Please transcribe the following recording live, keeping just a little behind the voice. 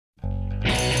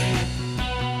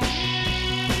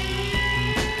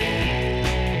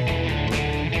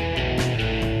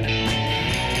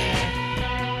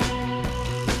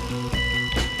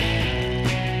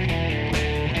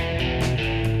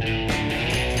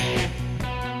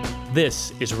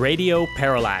This is Radio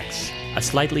Parallax, a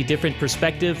slightly different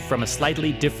perspective from a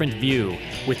slightly different view,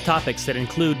 with topics that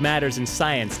include matters in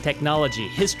science, technology,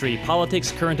 history,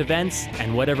 politics, current events,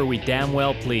 and whatever we damn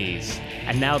well please.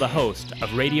 And now the host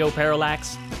of Radio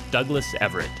Parallax, Douglas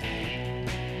Everett.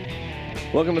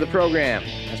 Welcome to the program.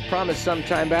 As promised some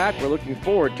time back, we're looking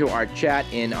forward to our chat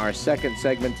in our second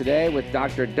segment today with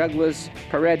Dr. Douglas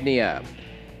Perednia.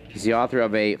 He's the author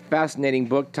of a fascinating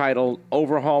book titled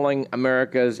Overhauling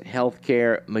America's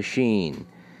Healthcare Machine.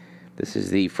 This is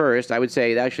the first, I would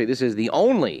say, actually, this is the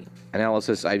only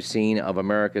analysis I've seen of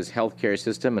America's healthcare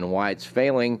system and why it's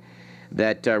failing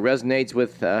that resonates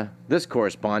with this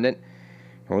correspondent.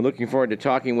 And we're looking forward to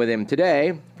talking with him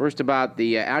today, first about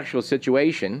the actual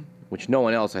situation, which no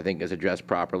one else, I think, has addressed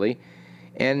properly.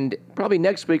 And probably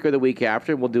next week or the week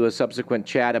after, we'll do a subsequent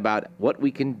chat about what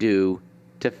we can do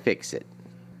to fix it.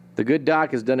 The good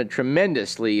doc has done a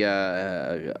tremendously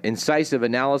incisive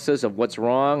analysis of what's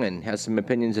wrong and has some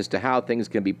opinions as to how things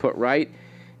can be put right.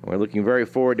 And we're looking very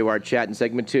forward to our chat in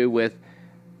segment 2 with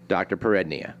Dr.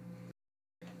 Perednia.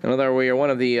 Although we are one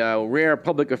of the rare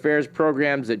public affairs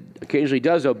programs that occasionally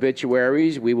does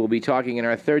obituaries, we will be talking in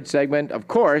our third segment, of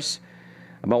course,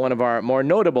 about one of our more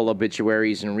notable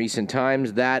obituaries in recent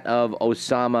times, that of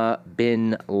Osama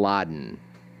bin Laden,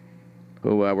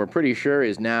 who we're pretty sure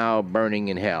is now burning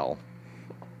in hell.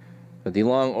 But the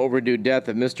long overdue death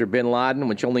of Mr. bin Laden,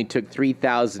 which only took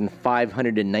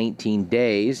 3,519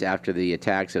 days after the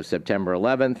attacks of September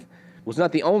 11th, was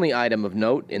not the only item of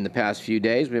note in the past few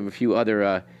days. We have a few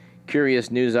other curious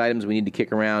news items we need to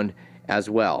kick around as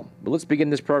well. But let's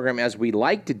begin this program, as we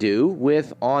like to do,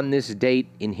 with On This Date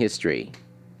in History.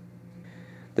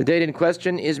 The date in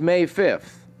question is May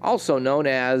 5th, also known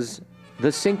as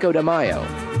the Cinco de Mayo.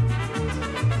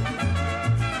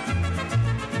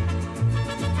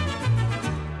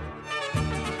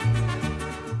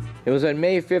 It was on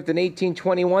May 5th in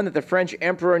 1821 that the French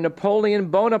Emperor Napoleon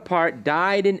Bonaparte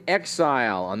died in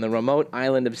exile on the remote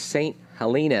island of St.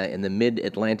 Helena in the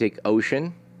mid-Atlantic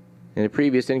Ocean. In a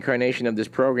previous incarnation of this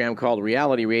program called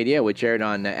Reality Radio, which aired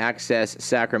on Access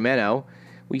Sacramento,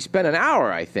 we spent an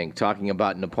hour, I think, talking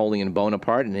about Napoleon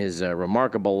Bonaparte and his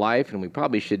remarkable life, and we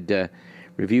probably should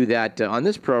review that on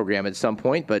this program at some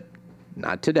point, but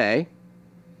not today.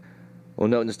 We'll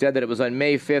note instead that it was on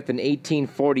May 5th in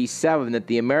 1847 that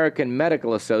the American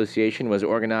Medical Association was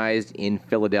organized in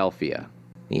Philadelphia.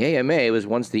 The AMA was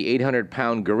once the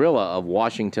 800-pound gorilla of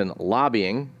Washington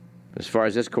lobbying. As far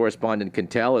as this correspondent can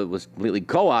tell, it was completely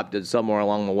co-opted somewhere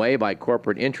along the way by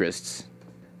corporate interests.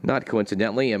 Not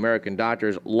coincidentally, American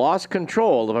doctors lost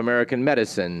control of American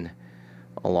medicine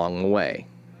along the way.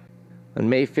 On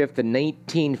May 5th in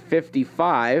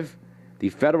 1955, the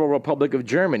Federal Republic of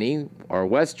Germany, or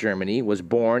West Germany, was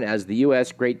born as the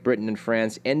U.S., Great Britain, and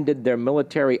France ended their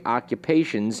military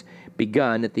occupations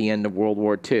begun at the end of World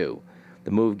War II. The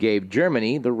move gave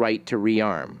Germany the right to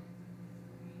rearm.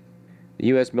 The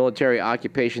U.S. military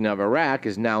occupation of Iraq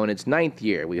is now in its 9th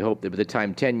year. We hope that by the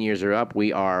time 10 years are up,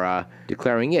 we are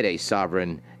declaring it a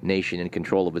sovereign nation in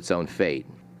control of its own fate.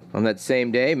 On that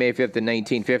same day, May 5th in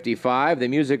 1955, the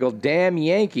musical Damn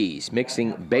Yankees,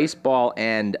 mixing baseball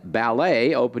and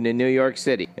ballet, opened in New York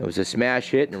City. It was a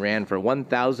smash hit and ran for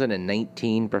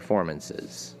 1,019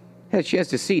 performances. I had a chance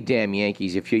to see Damn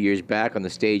Yankees a few years back on the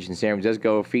stage in San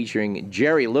Francisco, featuring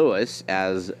Jerry Lewis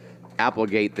as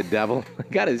Applegate the Devil. I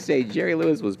gotta say, Jerry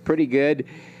Lewis was pretty good,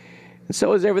 and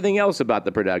so is everything else about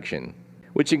the production,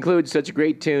 which includes such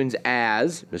great tunes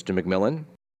as Mr. McMillan.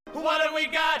 What have we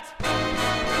got?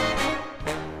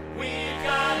 We've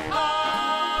got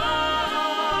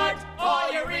heart.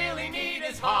 All you really need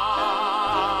is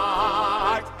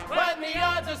heart. When the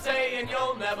odds are saying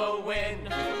you'll never win,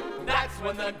 that's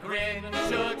when the grin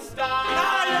should start.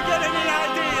 Now you're getting the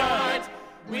idea.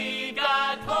 We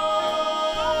got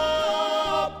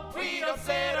hope. We don't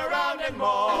sit around and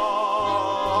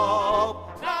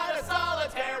mope. Not a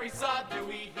solitary sod do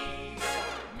we heed.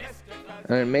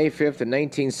 On May 5th in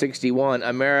 1961,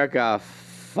 America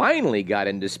finally got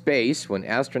into space when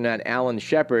astronaut Alan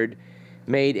Shepard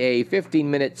made a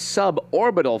 15-minute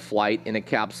suborbital flight in a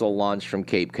capsule launched from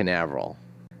Cape Canaveral.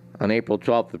 On April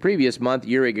 12th the previous month,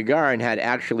 Yuri Gagarin had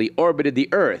actually orbited the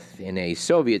Earth in a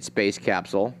Soviet space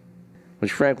capsule,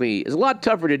 which frankly is a lot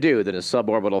tougher to do than a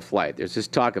suborbital flight. There's this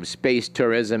talk of space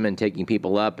tourism and taking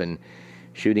people up and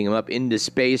shooting them up into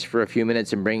space for a few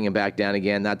minutes and bringing them back down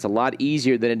again. That's a lot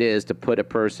easier than it is to put a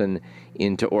person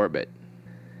into orbit.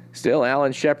 Still,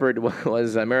 Alan Shepard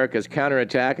was America's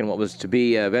counterattack in what was to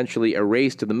be eventually a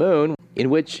race to the moon, in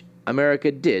which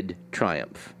America did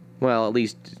triumph. Well, at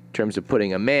least in terms of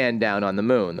putting a man down on the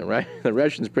moon. The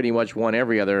Russians pretty much won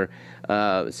every other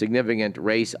significant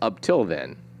race up till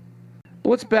then. But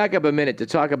let's back up a minute to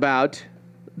talk about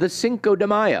the Cinco de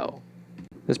Mayo.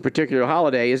 This particular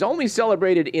holiday is only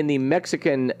celebrated in the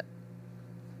Mexican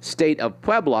state of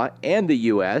Puebla and the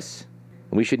U.S.,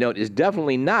 we should note is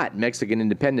definitely not Mexican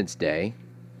Independence Day,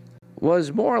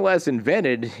 was more or less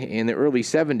invented in the early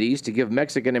 70s to give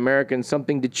Mexican Americans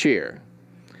something to cheer.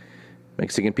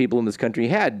 Mexican people in this country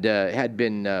had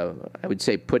been, I would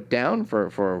say, put down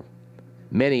for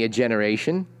many a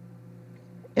generation.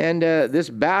 And this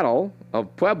battle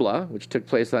of Puebla, which took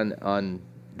place on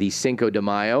the Cinco de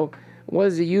Mayo,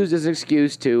 was used as an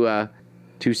excuse to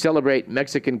celebrate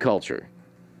Mexican culture.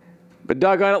 But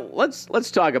doggone it,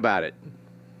 let's talk about it.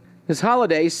 This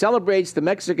holiday celebrates the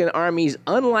Mexican Army's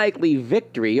unlikely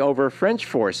victory over French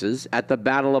forces at the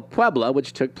Battle of Puebla,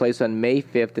 which took place on May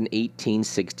 5th in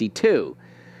 1862.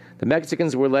 The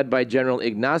Mexicans were led by General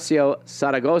Ignacio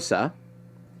Zaragoza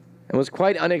and was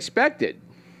quite unexpected,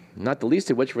 not the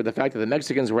least of which were the fact that the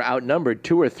Mexicans were outnumbered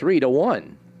 2 or 3 to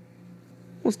 1.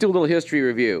 Let's do a little history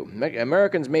review.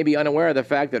 Americans may be unaware of the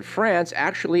fact that France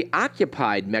actually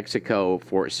occupied Mexico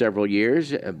for several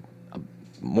years,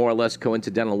 more or less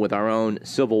coincidental with our own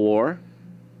Civil War.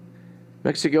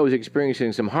 Mexico was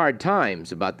experiencing some hard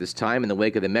times about this time in the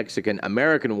wake of the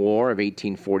Mexican-American War of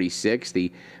 1846,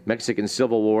 the Mexican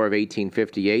Civil War of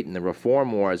 1858, and the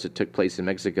Reform Wars that took place in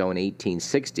Mexico in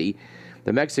 1860.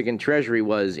 The Mexican treasury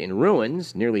was in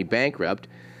ruins, nearly bankrupt.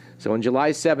 So on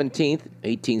July 17th,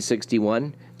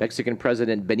 1861, Mexican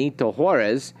President Benito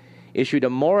Juarez issued a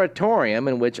moratorium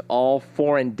in which all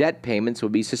foreign debt payments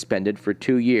would be suspended for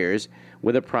 2 years,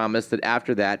 with a promise that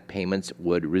after that, payments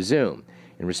would resume.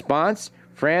 In response,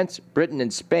 France, Britain,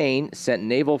 and Spain sent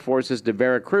naval forces to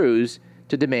Veracruz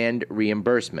to demand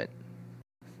reimbursement.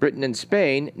 Britain and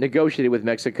Spain negotiated with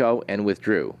Mexico and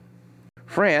withdrew.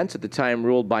 France, at the time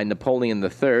ruled by Napoleon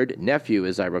III, nephew,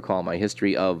 as I recall my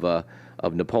history, of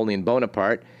Napoleon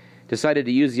Bonaparte, decided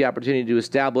to use the opportunity to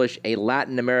establish a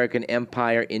Latin American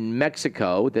empire in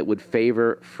Mexico that would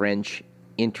favor French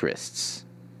interests.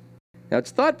 Now,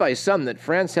 it's thought by some that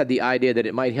France had the idea that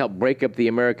it might help break up the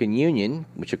American Union,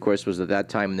 which of course was at that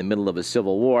time in the middle of a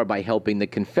civil war, by helping the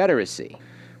Confederacy.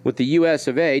 With the U.S.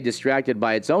 of A. distracted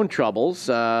by its own troubles,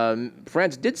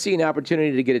 France did see an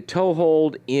opportunity to get a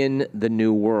toehold in the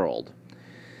New World.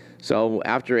 So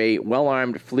after a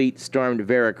well-armed fleet stormed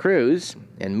Veracruz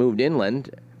and moved inland,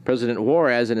 President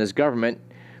Juarez and his government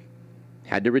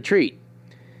had to retreat.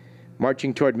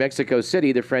 Marching toward Mexico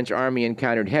City, the French army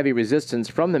encountered heavy resistance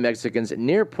from the Mexicans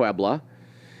near Puebla,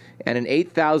 and an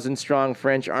 8,000-strong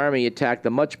French army attacked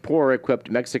the much poorer-equipped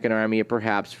Mexican army of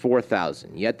perhaps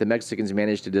 4,000. Yet the Mexicans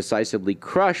managed to decisively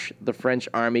crush the French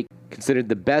army, considered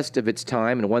the best of its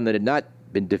time and one that had not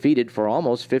been defeated for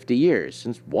almost 50 years,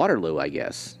 since Waterloo, I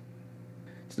guess.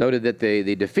 It's noted that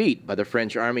the defeat by the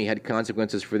French army had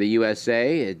consequences for the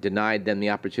USA. It denied them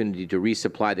the opportunity to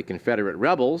resupply the Confederate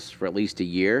rebels for at least a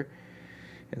year.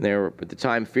 And there were, at the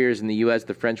time, fears in the U.S.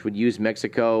 the French would use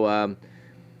Mexico. And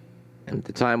at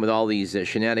the time, with all these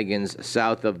shenanigans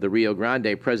south of the Rio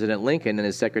Grande, President Lincoln and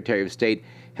his Secretary of State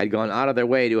had gone out of their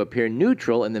way to appear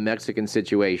neutral in the Mexican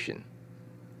situation.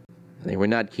 They were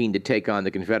not keen to take on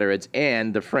the Confederates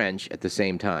and the French at the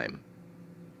same time.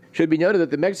 Should be noted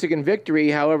that the Mexican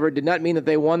victory, however, did not mean that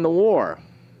they won the war.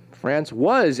 France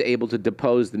was able to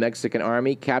depose the Mexican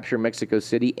army, capture Mexico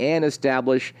City, and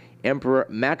establish Emperor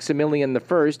Maximilian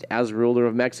I as ruler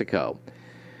of Mexico.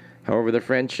 However, the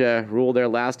French rule there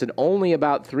lasted only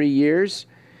about 3 years.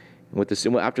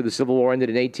 After the Civil War ended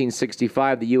in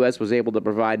 1865, the U.S. was able to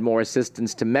provide more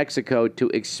assistance to Mexico to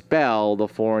expel the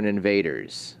foreign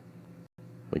invaders,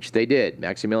 which they did.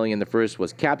 Maximilian I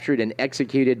was captured and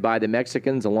executed by the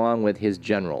Mexicans along with his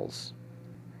generals.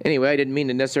 Anyway, I didn't mean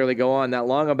to necessarily go on that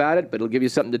long about it, but it'll give you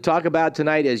something to talk about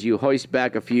tonight as you hoist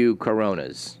back a few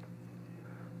Coronas,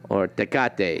 or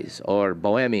Tecates, or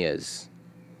Bohemias.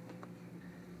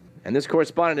 And this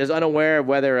correspondent is unaware of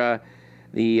whether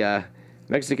the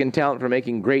Mexican talent for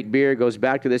making great beer goes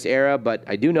back to this era, but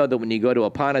I do know that when you go to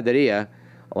a panaderia,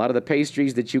 a lot of the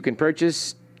pastries that you can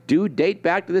purchase do date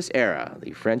back to this era.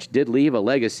 The French did leave a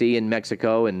legacy in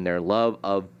Mexico in their love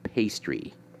of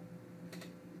pastry.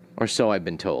 Or so I've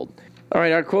been told. All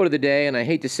right, our quote of the day, and I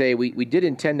hate to say, we did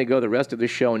intend to go the rest of the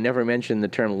show and never mention the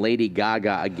term Lady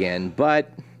Gaga again,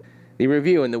 but the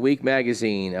review in the Week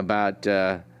magazine about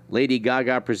Lady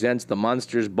Gaga presents the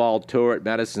Monsters Ball Tour at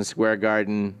Madison Square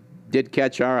Garden did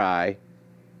catch our eye.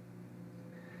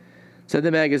 Said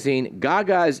the magazine,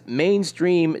 Gaga's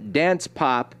mainstream dance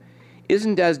pop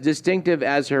isn't as distinctive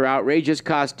as her outrageous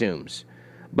costumes,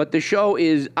 But the show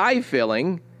is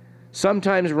eye-filling,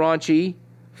 sometimes raunchy,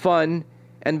 fun,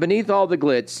 and beneath all the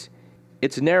glitz,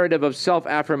 its narrative of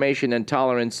self-affirmation and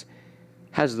tolerance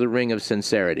has the ring of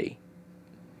sincerity.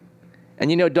 And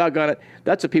you know, doggone it,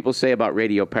 that's what people say about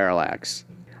Radio Parallax.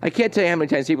 I can't tell you how many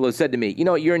times people have said to me, you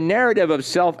know, your narrative of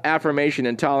self-affirmation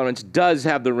and tolerance does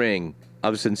have the ring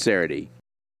of sincerity.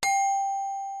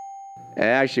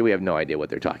 Actually, we have no idea what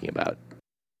they're talking about.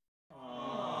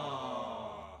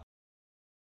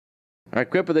 Our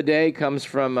quip of the day comes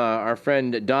from our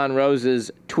friend Don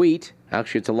Rose's tweet.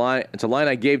 Actually, it's a line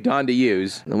I gave Don to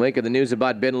use. In the wake of the news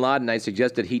about bin Laden, I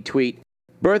suggested he tweet,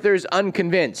 "Birthers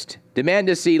unconvinced. Demand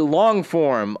to see long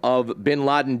form of bin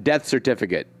Laden death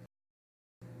certificate."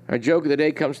 Our joke of the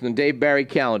day comes from the Dave Barry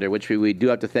calendar, which we do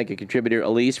have to thank a contributor,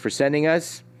 Elise, for sending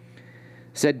us.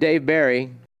 Said Dave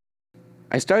Barry,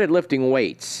 "I started lifting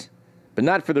weights, but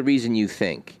not for the reason you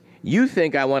think. You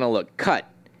think I want to look cut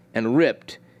and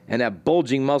ripped and have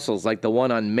bulging muscles like the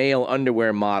one on male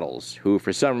underwear models, who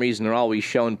for some reason are always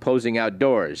shown posing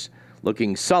outdoors,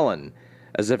 looking sullen,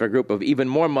 as if a group of even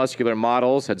more muscular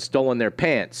models had stolen their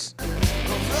pants.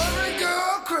 Every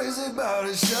girl crazy about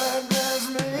a shine dress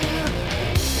man.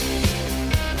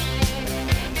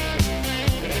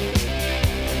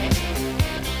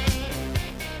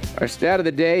 Our stat of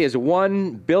the day is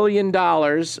 $1 billion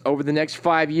over the next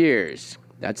 5 years.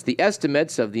 That's the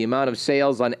estimates of the amount of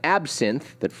sales on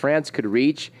absinthe that France could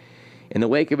reach in the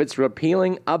wake of its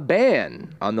repealing a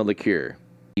ban on the liqueur.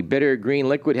 The bitter green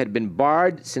liquid had been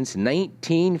barred since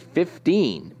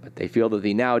 1915, but they feel that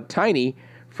the now tiny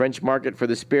French market for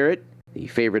the spirit, the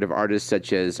favorite of artists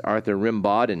such as Arthur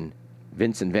Rimbaud and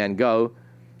Vincent van Gogh,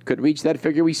 could reach that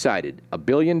figure we cited, $1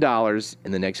 billion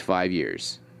in the next 5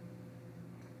 years.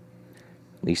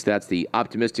 At least that's the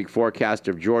optimistic forecast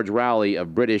of George Rowley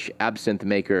of British absinthe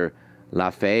maker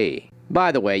Lafay.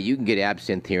 By the way, you can get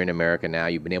absinthe here in America now.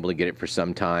 You've been able to get it for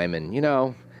some time, and you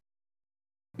know,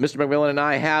 Mr. McMillan and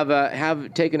I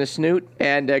have taken a snoot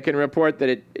and can report that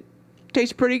it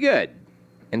tastes pretty good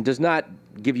and does not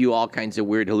give you all kinds of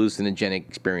weird hallucinogenic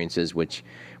experiences which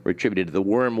were attributed to the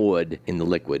wormwood in the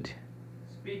liquid.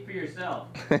 Speak for yourself.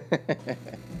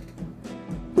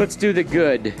 Let's do the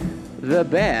good, the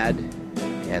bad,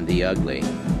 and the ugly.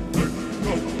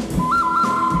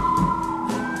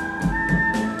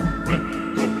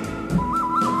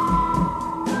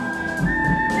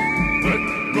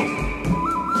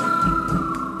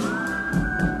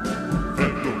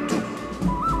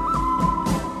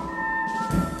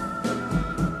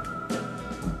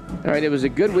 All right, it was a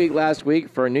good week last week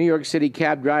for New York City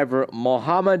cab driver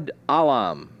Mohammed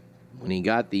Alam when he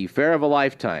got the fare of a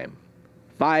lifetime,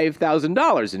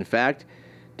 $5,000 in fact,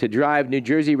 to drive New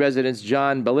Jersey residents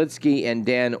John Belitsky and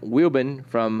Dan Wilbin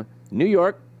from New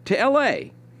York to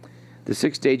L.A. The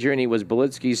 6-day journey was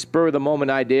Belitsky's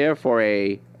spur-of-the-moment idea for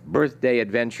a birthday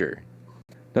adventure.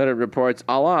 Noted reports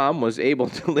Alam was able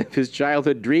to live his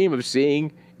childhood dream of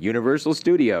seeing Universal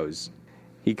Studios.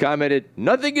 He commented,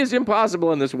 "Nothing is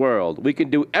impossible in this world. We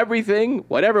can do everything,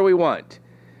 whatever we want."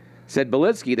 Said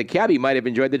Belitsky, the cabbie might have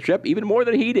enjoyed the trip even more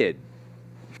than he did.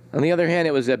 On the other hand,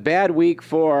 it was a bad week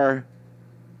for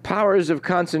powers of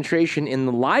concentration in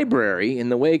the library in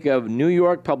the wake of New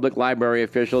York public library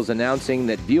officials announcing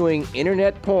that viewing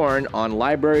internet porn on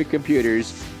library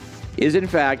computers is in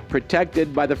fact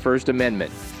protected by the First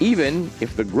Amendment, even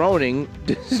if the groaning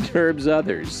disturbs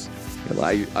others.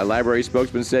 A library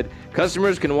spokesman said,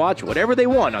 "Customers can watch whatever they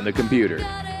want on the computer."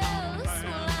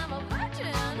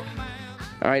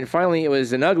 All right, and finally, it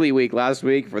was an ugly week last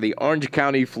week for the Orange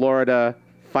County, Florida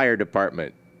Fire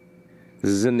Department.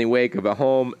 This is in the wake of a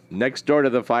home next door to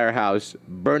the firehouse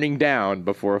burning down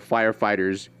before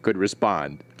firefighters could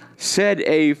respond. Said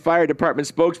a fire department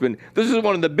spokesman, "This is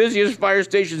one of the busiest fire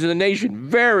stations in the nation.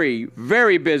 Very,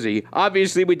 very busy.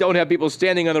 Obviously, we don't have people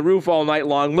standing on the roof all night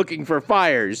long looking for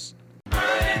fires."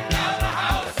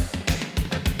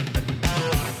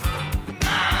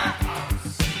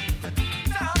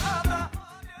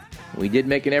 We did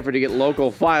make an effort to get local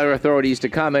fire authorities to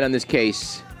comment on this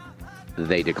case.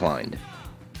 They declined.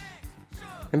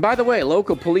 And by the way,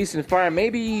 local police and fire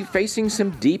may be facing some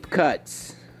deep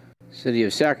cuts. The city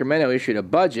of Sacramento issued a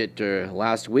budget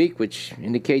last week, which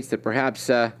indicates that perhaps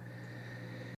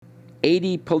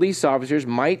 80 police officers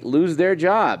might lose their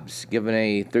jobs, given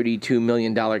a $32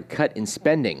 million cut in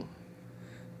spending.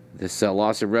 This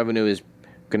loss of revenue is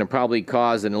going to probably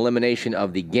cause an elimination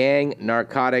of the gang,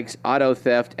 narcotics, auto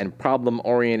theft, and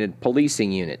problem-oriented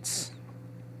policing units.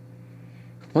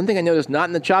 One thing I noticed not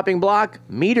in the chopping block,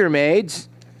 meter maids.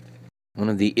 One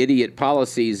of the idiot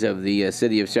policies of the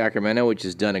city of Sacramento, which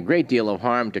has done a great deal of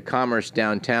harm to commerce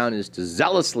downtown, is to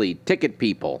zealously ticket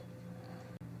people.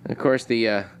 And of course,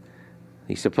 the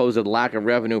supposed lack of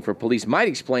revenue for police might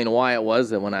explain why it was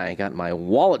that when I got my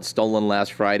wallet stolen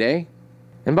last Friday.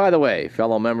 And by the way,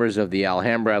 fellow members of the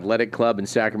Alhambra Athletic Club in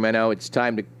Sacramento, it's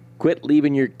time to quit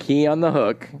leaving your key on the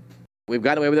hook. We've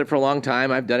gotten away with it for a long time.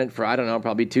 I've done it for,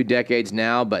 probably 2 decades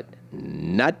now, but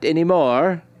not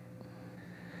anymore.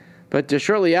 But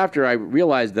shortly after I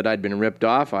realized that I'd been ripped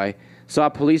off, I saw a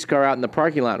police car out in the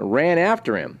parking lot and ran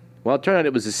after him. Well, it turned out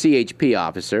it was a CHP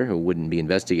officer who wouldn't be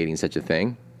investigating such a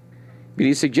thing. But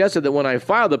he suggested that when I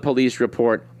filed the police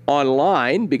report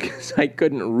online, because I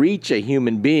couldn't reach a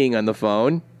human being on the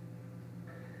phone,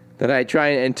 that I try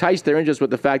and entice their interest with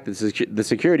the fact that the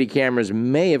security cameras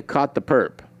may have caught the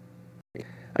perp.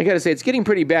 I gotta say, it's getting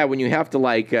pretty bad when you have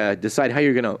to, decide how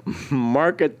you're gonna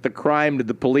market the crime to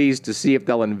the police to see if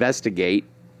they'll investigate.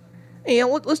 Hey,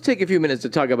 let's take a few minutes to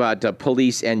talk about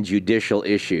police and judicial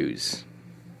issues.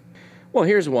 Well,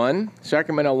 here's one.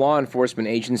 Sacramento law enforcement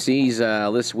agencies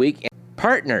this week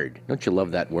partnered, don't you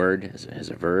love that word as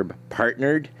a verb,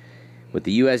 partnered with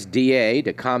the USDA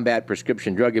to combat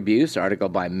prescription drug abuse, article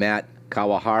by Matt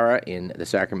Kawahara in the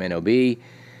Sacramento Bee.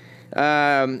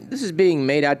 This is being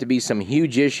made out to be some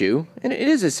huge issue, and it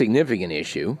is a significant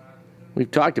issue. We've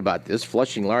talked about this.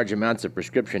 Flushing large amounts of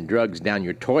prescription drugs down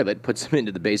your toilet puts them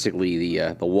into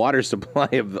the water supply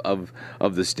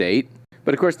of the state.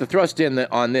 But of course, the thrust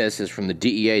on this is from the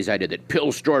DEA's idea that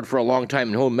pills stored for a long time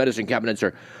in home medicine cabinets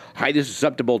are highly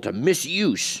susceptible to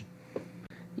misuse.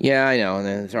 Yeah, I know. And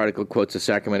this article quotes a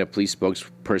Sacramento police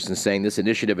spokesperson saying this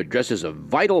initiative addresses a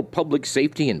vital public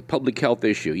safety and public health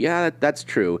issue. Yeah, that's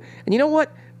true. And you know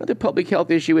what? Another public health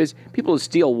issue is people who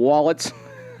steal wallets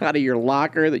out of your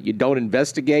locker that you don't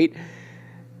investigate.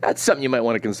 That's something you might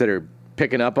want to consider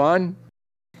picking up on.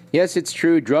 Yes, it's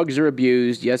true. Drugs are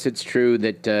abused. Yes, it's true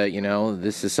that,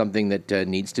 this is something that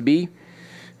needs to be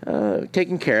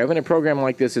taken care of, and a program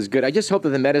like this is good. I just hope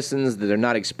that the medicines that are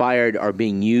not expired are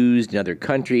being used in other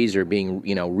countries or being,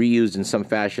 reused in some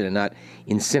fashion and not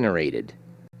incinerated.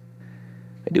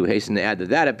 I do hasten to add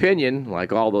that opinion,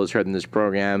 like all those heard in this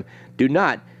program, do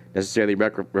not necessarily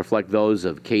reflect those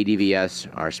of KDVS,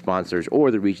 our sponsors,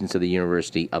 or the Regents of the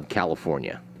University of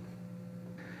California.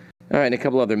 All right, and a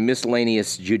couple other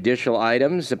miscellaneous judicial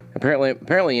items.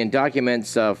 Apparently in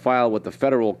documents filed with the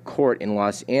federal court in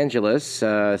Los Angeles,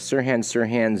 Sirhan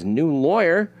Sirhan's new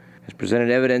lawyer has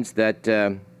presented evidence that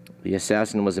the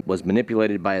assassin was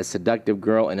manipulated by a seductive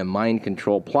girl in a mind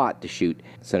control plot to shoot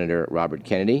Senator Robert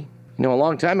Kennedy. A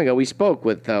long time ago, we spoke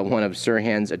with one of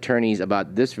Sirhan's attorneys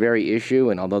about this very issue,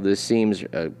 and although this seems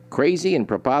crazy and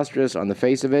preposterous on the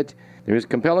face of it, there is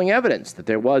compelling evidence that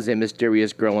there was a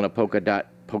mysterious girl in a polka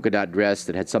dot dress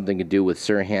that had something to do with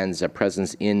Sirhan's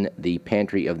presence in the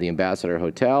pantry of the Ambassador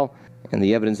Hotel. And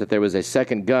the evidence that there was a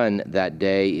second gun that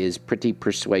day is pretty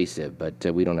persuasive, but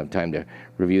we don't have time to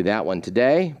review that one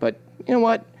today. But you know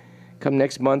what? Come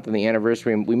next month on the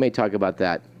anniversary, we may talk about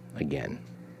that again.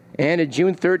 And a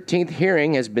June 13th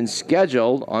hearing has been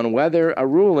scheduled on whether a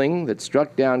ruling that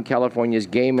struck down California's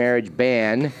gay marriage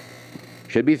ban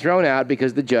should be thrown out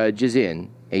because the judge is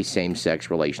in a same-sex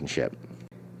relationship.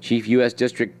 Chief U.S.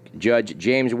 District Judge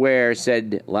James Ware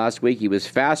said last week he was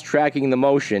fast-tracking the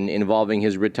motion involving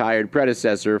his retired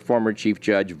predecessor, former Chief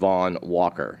Judge Vaughn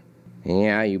Walker.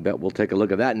 Yeah, you bet we'll take a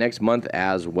look at that next month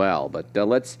as well. But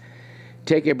let's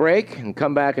take a break and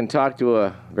come back and talk to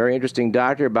a very interesting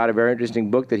doctor about a very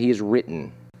interesting book that he's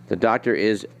written. The doctor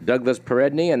is Douglas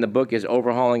Peredny, and the book is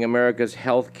Overhauling America's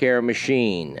Healthcare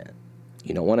Machine.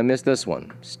 You don't want to miss this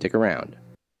one. Stick around.